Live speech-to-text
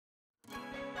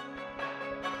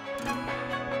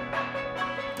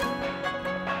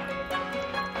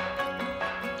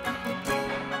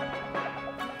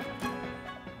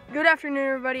Good afternoon,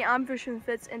 everybody. I'm fishing with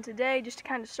Fitz, and today, just to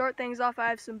kind of start things off, I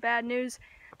have some bad news.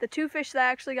 The two fish that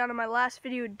I actually got in my last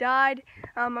video died.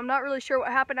 I'm not really sure what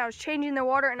happened. I was changing the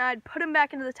water, and I had put them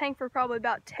back into the tank for probably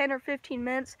about 10 or 15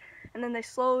 minutes, and then they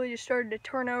slowly just started to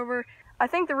turn over. I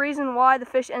think the reason why the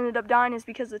fish ended up dying is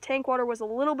because the tank water was a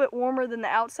little bit warmer than the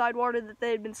outside water that they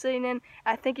had been sitting in.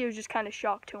 I think it was just kind of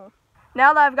shock to them.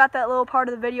 Now that I've got that little part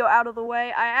of the video out of the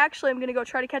way, I actually am going to go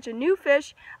try to catch a new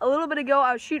fish. A little bit ago,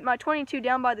 I was shooting my 22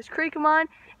 down by this creek of mine,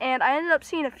 and I ended up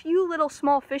seeing a few little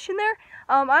small fish in there.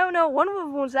 I don't know, one of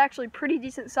them was actually pretty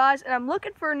decent size, and I'm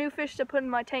looking for a new fish to put in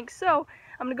my tank, so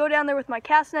I'm going to go down there with my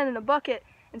cast net and a bucket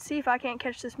and see if I can't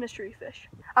catch this mystery fish.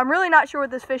 I'm really not sure what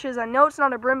this fish is. I know it's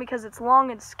not a bream because it's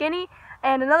long and skinny,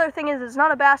 and another thing is it's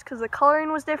not a bass because the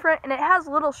coloring was different, and it has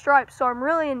little stripes, so I'm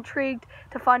really intrigued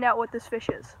to find out what this fish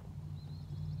is.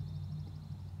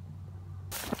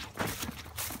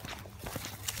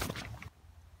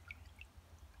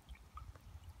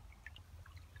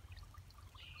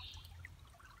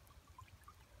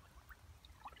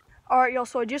 Alright, y'all,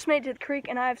 so I just made it to the creek,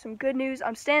 and I have some good news.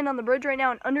 I'm standing on the bridge right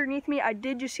now, and underneath me, I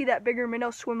did just see that bigger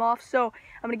minnow swim off, so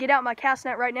I'm going to get out my cast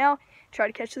net right now and try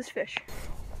to catch this fish.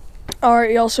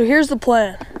 Alright, y'all, so here's the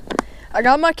plan. I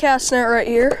got my cast net right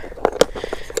here.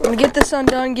 I'm going to get this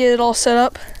undone, get it all set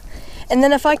up, and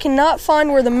then if I cannot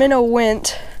find where the minnow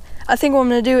went, I think what I'm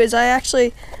going to do is I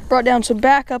actually brought down some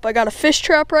backup. I got a fish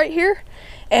trap right here,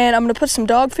 and I'm going to put some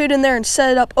dog food in there and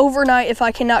set it up overnight if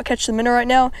I cannot catch the minnow right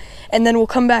now, and then we'll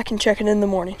come back and check it in the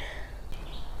morning.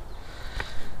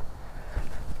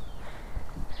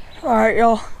 Alright,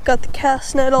 y'all, got the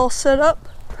cast net all set up.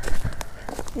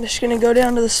 I'm just going to go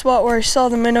down to the spot where I saw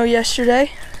the minnow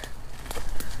yesterday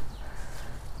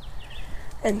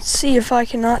and see if I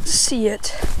cannot see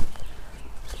it.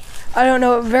 I don't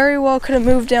know, it very well could have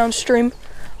moved downstream.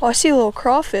 Oh, I see a little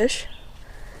crawfish.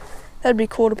 That'd be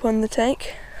cool to put in the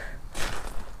tank.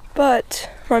 But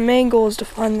my main goal is to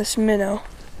find this minnow.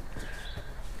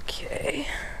 Okay.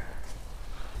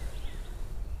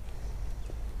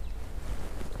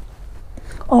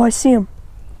 Oh, I see him.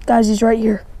 Guys, he's right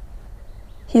here.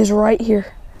 He is right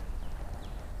here.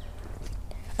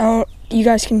 You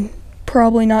guys can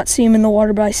probably not see him in the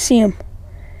water, but I see him.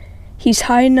 He's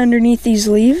hiding underneath these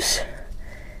leaves.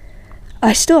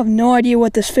 I still have no idea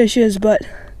what this fish is, but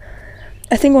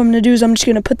I think what I'm going to do is I'm just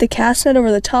going to put the cast net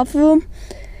over the top of him,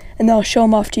 and then I'll show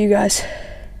him off to you guys.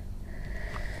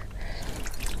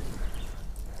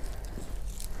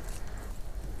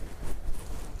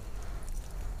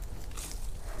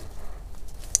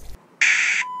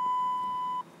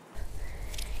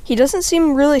 He doesn't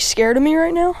seem really scared of me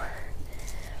right now,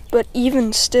 but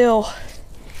even still,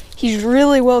 he's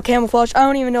really well camouflaged. I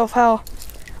don't even know how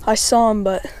I saw him,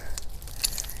 but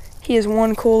he is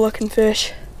one cool looking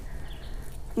fish.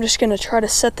 I'm just gonna try to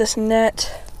set this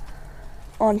net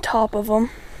on top of him.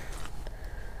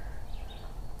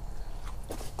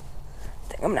 I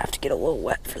think I'm gonna have to get a little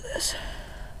wet for this.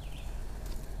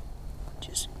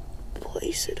 Just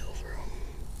place it over him.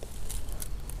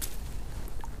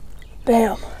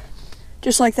 Bam.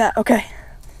 Just like that. Okay.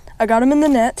 I got him in the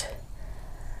net.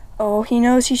 Oh, he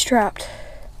knows he's trapped.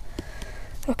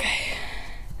 Okay.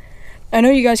 I know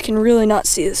you guys can really not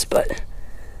see this, but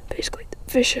basically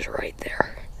the fish is right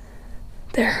there.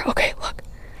 There. Okay, look.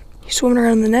 He's swimming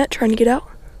around in the net trying to get out.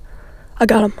 I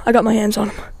got him. I got my hands on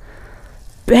him.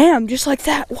 Bam! Just like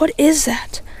that. What is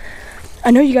that?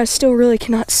 I know you guys still really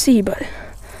cannot see, but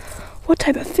what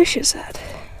type of fish is that?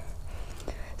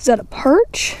 Is that a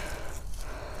perch?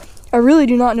 I really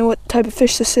do not know what type of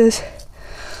fish this is.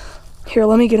 Here,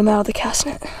 let me get him out of the cast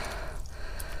net.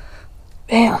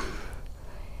 Bam.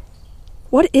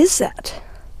 What is that?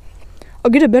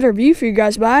 I'll get a better view for you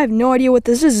guys, but I have no idea what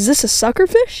this is. Is this a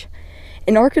suckerfish?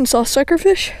 An Arkansas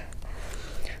suckerfish?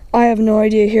 I have no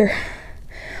idea here.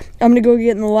 I'm gonna go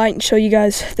get in the light and show you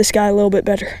guys this guy a little bit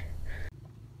better.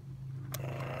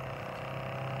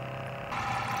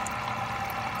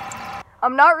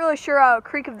 I'm not really sure how a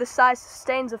creek of this size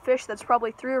sustains a fish that's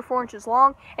probably 3 or 4 inches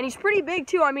long, and he's pretty big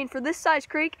too. I mean, for this size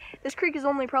creek, this creek is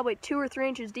only probably 2 or 3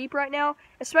 inches deep right now,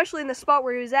 especially in the spot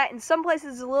where he was at. In some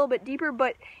places it's a little bit deeper,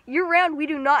 but year-round we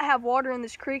do not have water in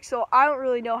this creek, so I don't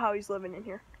really know how he's living in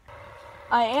here.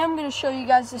 I am going to show you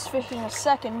guys this fish in a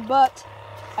second, but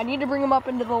I need to bring him up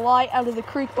into the light out of the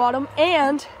creek bottom,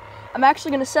 and I'm actually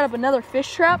going to set up another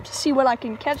fish trap to see what I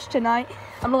can catch tonight.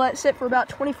 I'm going to let it sit for about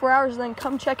 24 hours and then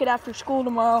come check it after school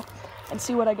tomorrow and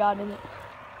see what I got in it.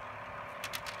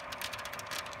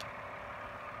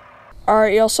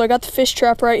 Alright, y'all, so I got the fish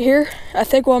trap right here. I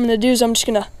think what I'm going to do is I'm just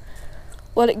going to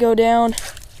let it go down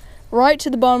right to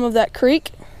the bottom of that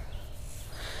creek.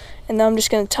 And then I'm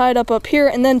just gonna tie it up here.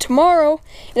 And then tomorrow,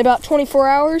 in about 24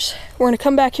 hours, we're gonna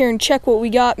come back here and check what we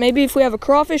got. Maybe if we have a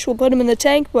crawfish, we'll put them in the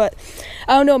tank, but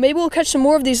I don't know. Maybe we'll catch some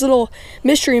more of these little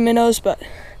mystery minnows, but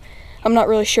I'm not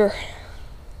really sure.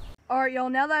 All right, y'all,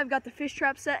 now that I've got the fish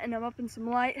trap set and I'm up in some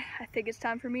light, I think it's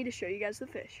time for me to show you guys the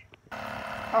fish.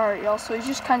 All right, y'all, so he's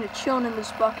just kind of chilling in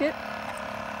this bucket.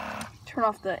 Turn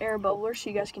off the air bubbler so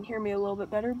you guys can hear me a little bit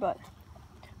better, but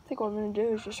I think what I'm gonna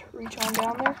do is just reach on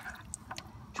down there,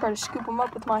 try to scoop him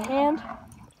up with my hand.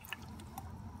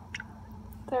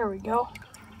 There we go.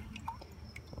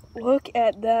 Look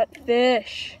at that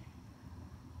fish.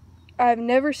 I've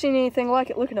never seen anything like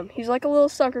it. Look at him. He's like a little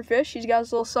sucker fish. He's got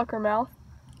his little sucker mouth.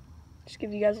 Just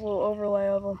give you guys a little overlay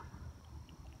of him.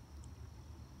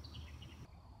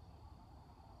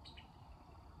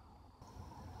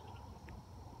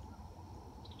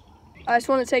 I just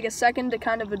want to take a second to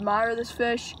kind of admire this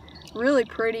fish. Really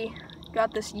pretty.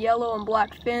 Got this yellow and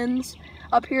black fins.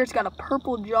 Up here it's got a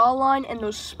purple jawline and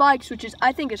those spikes, which is,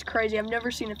 I think, is crazy. I've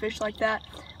never seen a fish like that,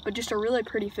 but just a really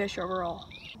pretty fish overall.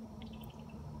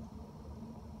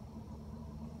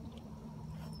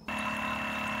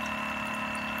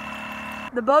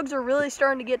 The bugs are really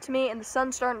starting to get to me and the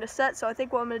sun's starting to set, so I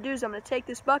think what I'm going to do is I'm going to take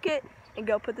this bucket and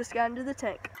go put this guy into the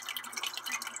tank.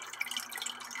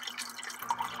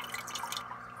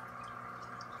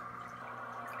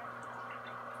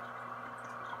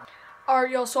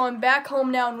 Alright, y'all, so I'm back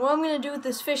home now, and what I'm going to do with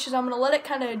this fish is I'm going to let it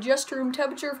kind of adjust to room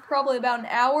temperature for probably about an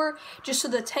hour, just so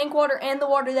the tank water and the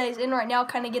water that he's in right now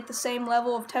kind of get the same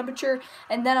level of temperature,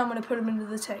 and then I'm going to put him into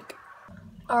the tank.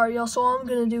 Alright, y'all, so all I'm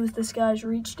going to do with this guy is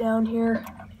reach down here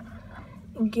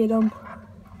and get him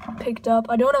picked up.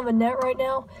 I don't have a net right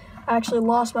now. I actually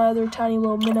lost my other tiny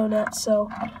little minnow net, so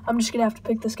I'm just going to have to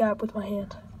pick this guy up with my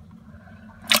hand.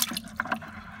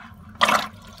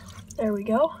 There we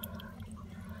go.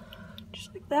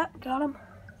 Just like that, got him.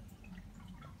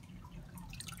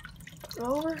 Put him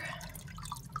over.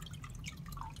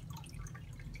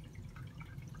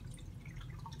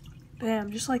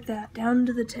 Bam, just like that, down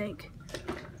into the tank.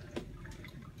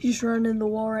 He's just running in the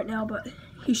wall right now, but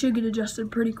he should get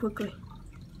adjusted pretty quickly.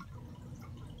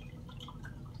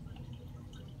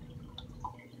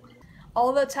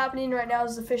 All that's happening right now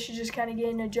is the fish is just kind of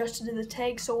getting adjusted to the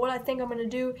tank. So what I think I'm going to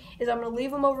do is I'm going to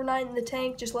leave him overnight in the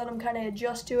tank, just let him kind of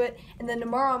adjust to it. And then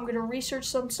tomorrow I'm going to research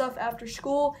some stuff after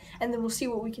school, and then we'll see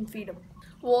what we can feed him.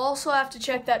 We'll also have to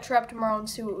check that trap tomorrow and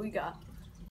see what we got.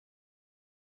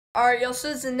 Alright, y'all,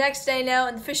 so it's the next day now,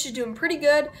 and the fish is doing pretty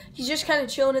good. He's just kind of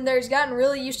chilling in there. He's gotten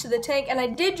really used to the tank, and I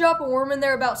did drop a worm in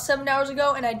there about 7 hours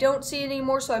ago, and I don't see it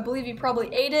anymore, so I believe he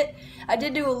probably ate it. I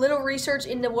did do a little research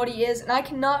into what he is, and I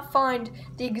cannot find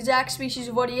the exact species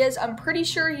of what he is. I'm pretty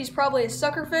sure he's probably a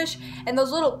suckerfish, and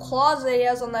those little claws that he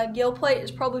has on that gill plate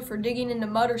is probably for digging into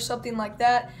mud or something like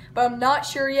that, but I'm not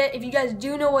sure yet. If you guys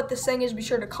do know what this thing is, be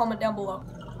sure to comment down below.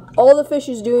 All the fish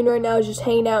is doing right now is just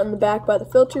hanging out in the back by the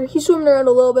filter. He's swimming around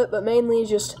a little bit, but mainly he's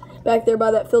just back there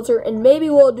by that filter. And maybe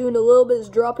what he'll do in a little bit is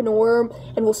dropping a worm,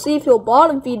 and we'll see if he'll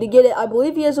bottom feed to get it. I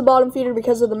believe he is a bottom feeder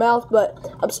because of the mouth,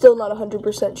 but I'm still not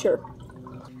 100% sure.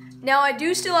 Now, I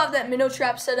do still have that minnow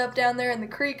trap set up down there in the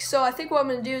creek, so I think what I'm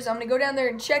going to do is I'm going to go down there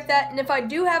and check that, and if I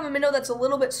do have a minnow that's a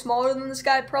little bit smaller than this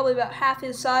guy, probably about half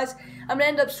his size, I'm going to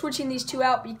end up switching these two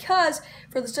out because,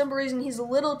 for the simple reason, he's a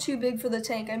little too big for the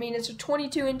tank. I mean, it's a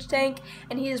 22-inch tank,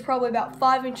 and he is probably about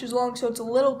 5 inches long, so it's a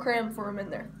little cramped for him in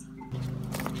there.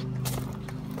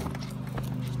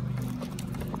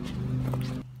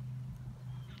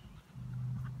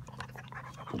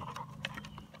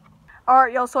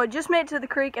 Alright, y'all, so I just made it to the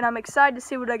creek, and I'm excited to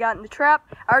see what I got in the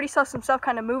trap. I already saw some stuff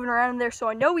kind of moving around in there, so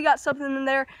I know we got something in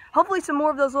there. Hopefully some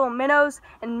more of those little minnows,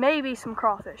 and maybe some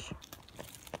crawfish.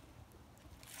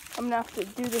 I'm going to have to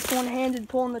do this one-handed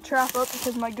pulling the trap up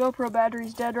because my GoPro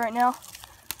battery's dead right now.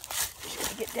 Just going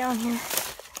to get down here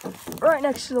right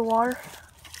next to the water.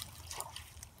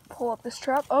 Pull up this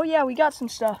trap. Oh, yeah, we got some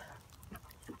stuff.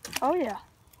 Oh, yeah.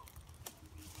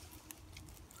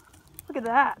 Look at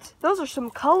that. Those are some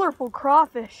colorful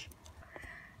crawfish.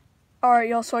 Alright,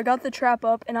 y'all, so I got the trap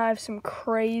up, and I have some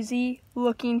crazy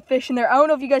looking fish in there. I don't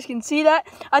know if you guys can see that.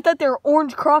 I thought they were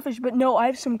orange crawfish, but no, I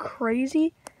have some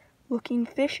crazy looking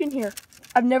fish in here.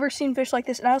 I've never seen fish like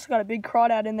this, and I also got a big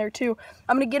crawdad in there too.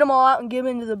 I'm going to get them all out and give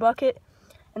them into the bucket,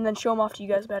 and then show them off to you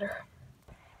guys better.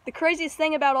 The craziest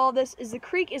thing about all this is the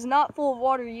creek is not full of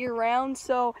water year-round,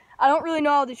 so I don't really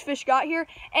know how these fish got here.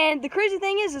 And the crazy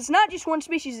thing is, it's not just one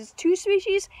species, it's two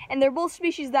species, and they're both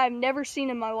species that I've never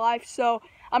seen in my life. So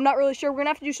I'm not really sure. We're gonna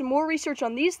have to do some more research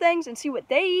on these things and see what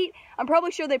they eat. I'm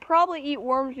probably sure they probably eat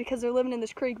worms because they're living in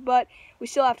this creek, but we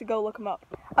still have to go look them up.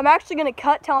 I'm actually gonna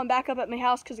cut till I'm back up at my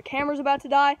house because the camera's about to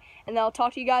die, and then I'll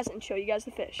talk to you guys and show you guys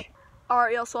the fish.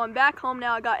 Alright, y'all, so I'm back home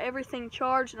now. I got everything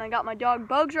charged, and I got my dog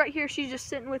Bugs right here. She's just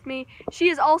sitting with me. She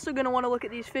is also going to want to look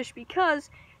at these fish because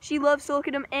she loves to look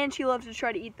at them and she loves to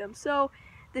try to eat them. So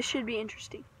this should be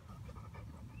interesting.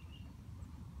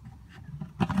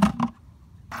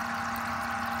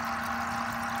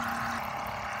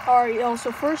 Alright, y'all,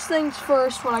 so first things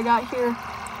first, what I got here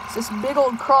is this big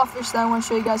old crawfish that I want to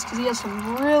show you guys because he has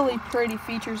some really pretty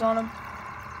features on him.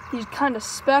 He's kind of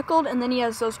speckled, and then he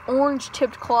has those orange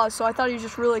tipped claws, so I thought he was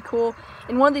just really cool.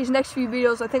 In one of these next few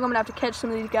videos, I think I'm going to have to catch some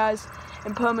of these guys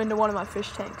and put them into one of my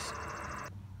fish tanks.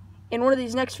 In one of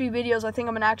these next few videos, I think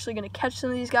I'm actually going to catch some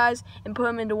of these guys and put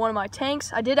them into one of my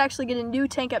tanks. I did actually get a new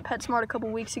tank at PetSmart a couple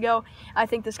weeks ago. I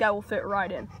think this guy will fit right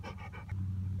in.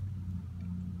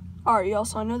 Alright, y'all,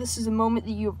 so I know this is a moment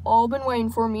that you've all been waiting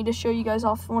for me to show you guys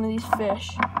off one of these fish.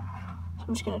 So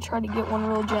I'm just going to try to get one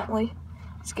real gently.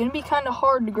 It's going to be kind of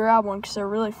hard to grab one because they're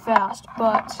really fast,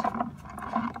 but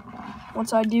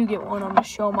once I do get one, I'm going to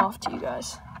show them off to you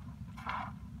guys.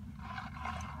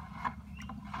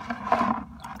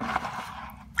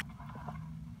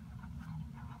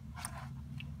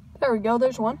 There we go,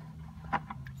 there's one.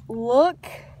 Look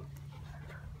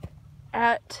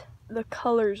at the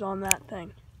colors on that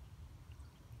thing.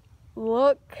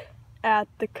 Look at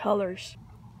the colors.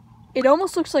 It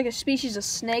almost looks like a species of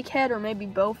snakehead or maybe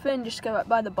bowfin, just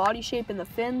by the body shape and the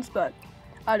fins, but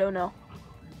I don't know.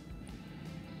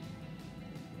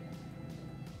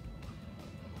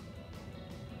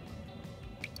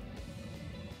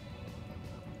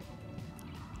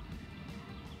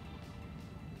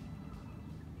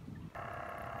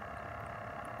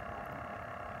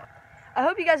 I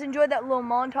hope you guys enjoyed that little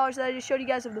montage that I just showed you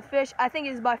guys of the fish. I think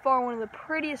it is by far one of the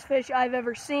prettiest fish I've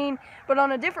ever seen. But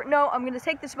on a different note, I'm going to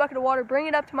take this bucket of water, bring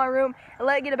it up to my room, and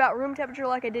let it get about room temperature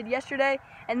like I did yesterday.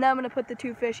 And then I'm going to put the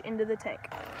two fish into the tank.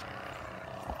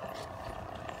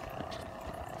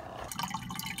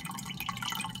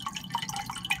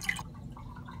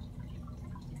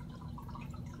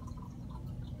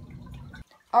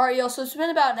 Alright, y'all, so it's been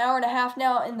about an hour and a half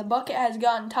now, and the bucket has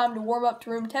gotten time to warm up to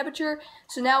room temperature.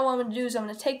 So now what I'm going to do is I'm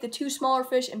going to take the two smaller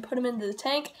fish and put them into the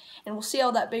tank, and we'll see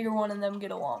how that bigger one and them get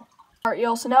along. Alright,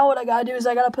 y'all, so now what I got to do is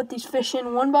I got to put these fish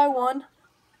in one by one.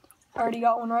 I already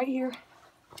got one right here.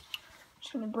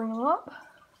 Just going to bring them up.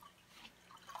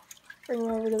 Bring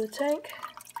them over to the tank.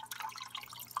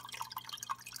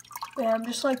 Bam,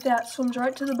 just like that. Swims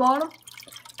right to the bottom.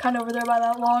 Kind of over there by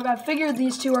that log. I figured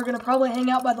these two are going to probably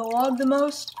hang out by the log the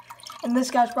most, and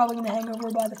this guy's probably going to hang over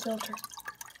by the filter.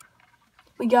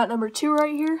 We got number two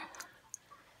right here.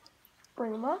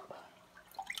 Bring him up.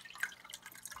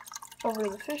 Over to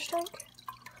the fish tank.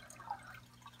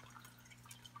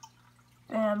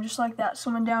 Bam, just like that,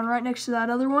 swimming down right next to that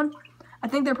other one. I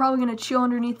think they're probably going to chill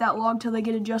underneath that log till they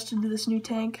get adjusted to this new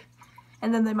tank,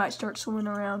 and then they might start swimming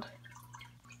around.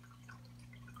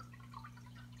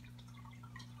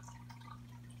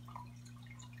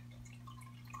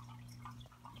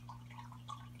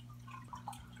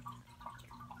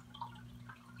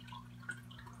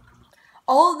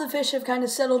 All of the fish have kind of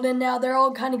settled in now. They're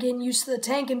all kind of getting used to the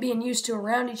tank and being used to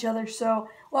around each other. So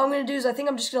what I'm going to do is I think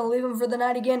I'm just going to leave them for the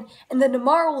night again. And then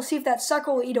tomorrow we'll see if that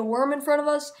sucker will eat a worm in front of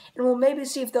us. And we'll maybe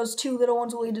see if those two little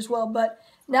ones will eat as well. But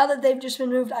now that they've just been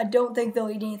moved, I don't think they'll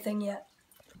eat anything yet.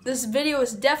 This video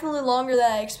is definitely longer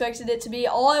than I expected it to be.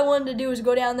 All I wanted to do was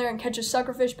go down there and catch a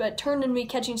suckerfish, but it turned into me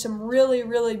catching some really,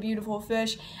 really beautiful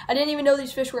fish. I didn't even know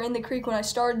these fish were in the creek when I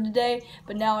started today,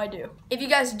 but now I do. If you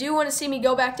guys do want to see me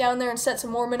go back down there and set some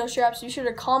more minnow traps, be sure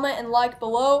to comment and like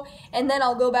below, and then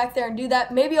I'll go back there and do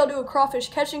that. Maybe I'll do a crawfish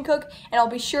catch and cook, and I'll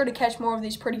be sure to catch more of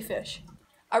these pretty fish.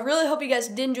 I really hope you guys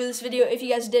did enjoy this video. If you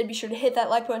guys did, be sure to hit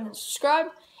that like button and subscribe.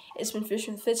 It's been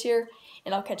Fishing with Fitz here,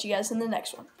 and I'll catch you guys in the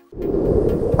next one.